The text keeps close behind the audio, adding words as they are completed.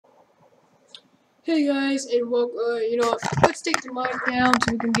Hey guys, and welcome. Let's take the mic down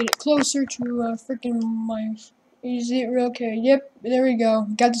so we can get it closer to freaking my. Is it real? Okay? Yep, there we go.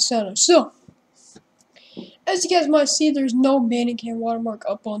 Got the sound. So, as you guys might see, there's no Bandicam watermark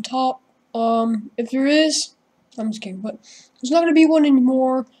up on top. If there is, I'm just kidding, but there's not gonna be one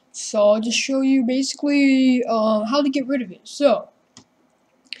anymore. So I'll just show you basically how to get rid of it. So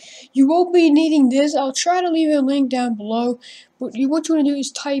you won't be needing this. I'll try to leave a link down below. But what you want to do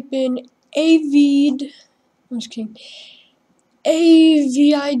is type in avid. I'm just kidding.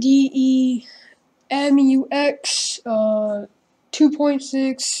 AVIDEMUX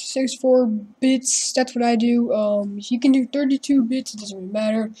 2.664 bits. That's what I do. You can do 32 bits. It doesn't really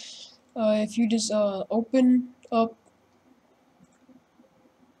matter. If you just open up.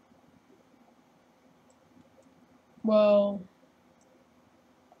 Well,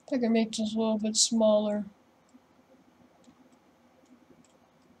 I can make this a little bit smaller.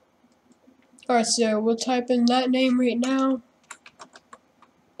 Alright, so we'll type in that name right now.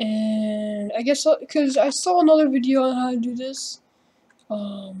 And I guess, because I saw another video on how to do this.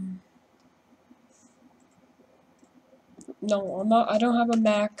 No, I'm not. I don't have a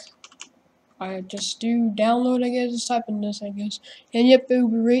Mac. I just do download. I guess just type in this. I guess, and yep, it will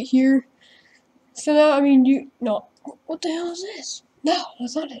be right here. So now, I mean, no. What the hell is this? No,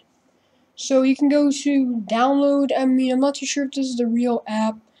 that's not it. So you can go to download. I mean, I'm not too sure if this is the real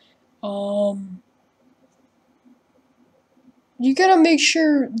app. You gotta make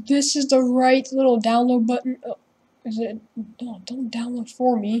sure this is the right little download button. Oh, is it? No, don't download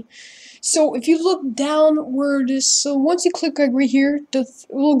for me. So if you look down where it is, so once you click like right here, the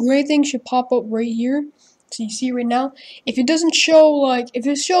little gray thing should pop up right here. So you see right now. If it doesn't show like, if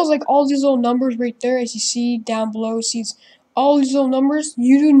it shows like all these little numbers right there, as you see down below, it sees all these little numbers,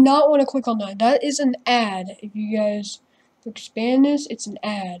 you do not want to click on that. That is an ad. If you guys expand this, it's an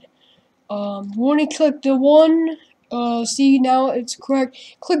ad. You want to click the one, see now it's correct.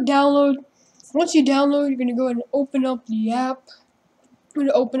 Click download. Once you download, you're going to go ahead and open up the app. I'm going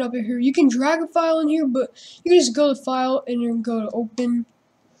to open up it here. You can drag a file in here, but you can just go to file and then go to open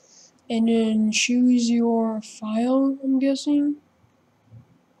and then choose your file, I'm guessing.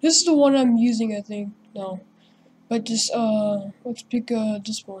 This is the one I'm using, I think. No. But just, let's pick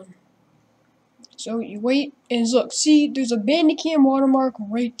this one. So you wait and look, see, there's a Bandicam watermark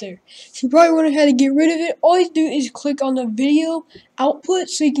right there. So you probably wonder how to get rid of it. All you do is click on the video output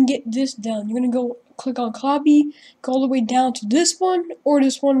so you can get this down. You're gonna go click on copy, go all the way down to this one or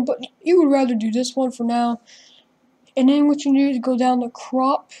this one, but you would rather do this one for now. And then what you do is go down to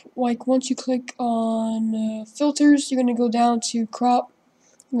crop. Like once you click on filters, you're gonna go down to crop.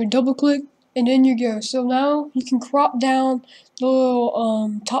 You're gonna double click, and then you go. So now you can crop down the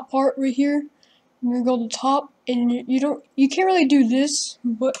little top part right here. You're gonna go to the top, and you can't really do this,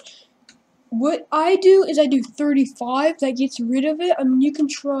 but what I do is I do 35. That gets rid of it. I mean, you can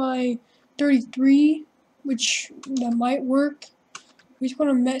try 33, which that might work. We just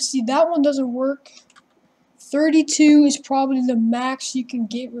want to see that one doesn't work. 32 is probably the max you can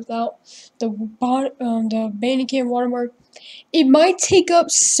get without the Bandicam watermark. It might take up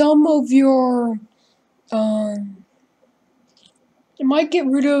some of your it might get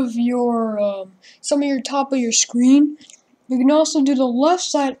rid of your some of your top of your screen. You can also do the left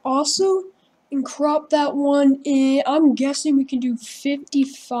side also and crop that one in. I'm guessing we can do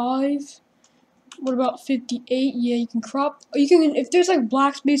 55. What about 58? Yeah, you can crop. You can, if there's like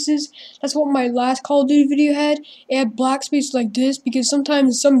black spaces. That's what my last Call of Duty video had. It had black spaces like this because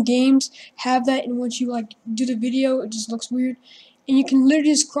sometimes some games have that, and once you like do the video, it just looks weird. And you can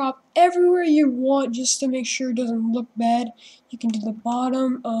literally just crop everywhere you want just to make sure it doesn't look bad. You can do the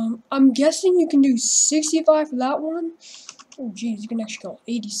bottom. I'm guessing you can do 65 for that one. Oh geez, you can actually go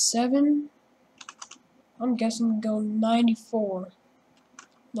 87. I'm guessing you can go 94,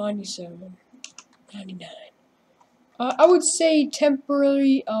 97, 99. I would say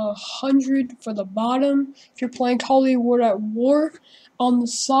temporarily 100 for the bottom. If you're playing Call of Duty World at War. On the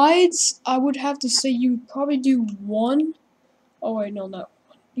sides, I would have to say you would probably do 1. Oh wait, no, not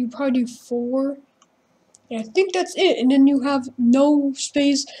 1. You probably do 4. And I think that's it. And then you have no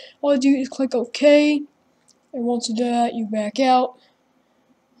space. All you do is click OK. And once you do that, you back out.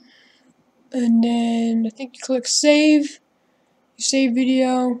 And then I think you click save. You save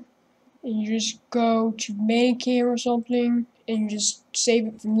video. And you just go to Bandicam or something. And you just save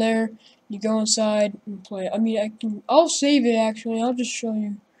it from there. You go inside and play. I mean, I'll save it actually. I'll just show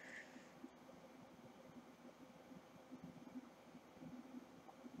you.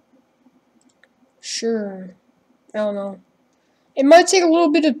 Sure. I don't know. It might take a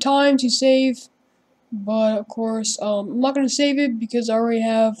little bit of time to save, but of course, I'm not gonna save it because I already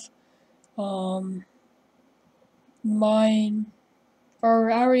have mine,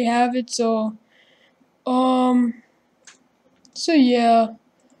 or I already have it, um, so yeah.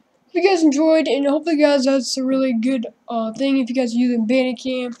 If you guys enjoyed, and hopefully guys that's a really good thing if you guys are using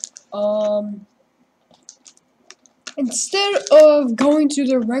Bandicam. Instead of going to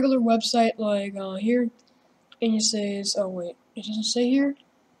the regular website like here, and it says, oh wait, it doesn't say here?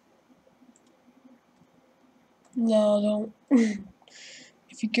 No, don't.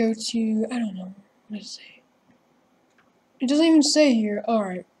 If you go to, I don't know, what does it say? It doesn't even say here.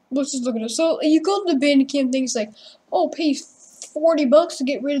 Alright, let's just look at it. So you go to the Bandicam thing, it's like, oh, pay $40 to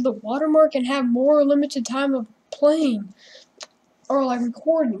get rid of the watermark and have more limited time of playing. Or like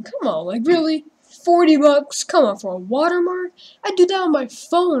recording. Come on, like really? $40? Come on, for a watermark? I do that on my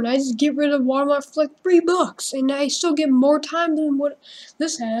phone. I just get rid of watermark for like $3, and I still get more time than what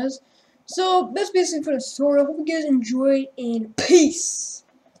this has. So that's basically for the story. I hope you guys enjoyed, and peace.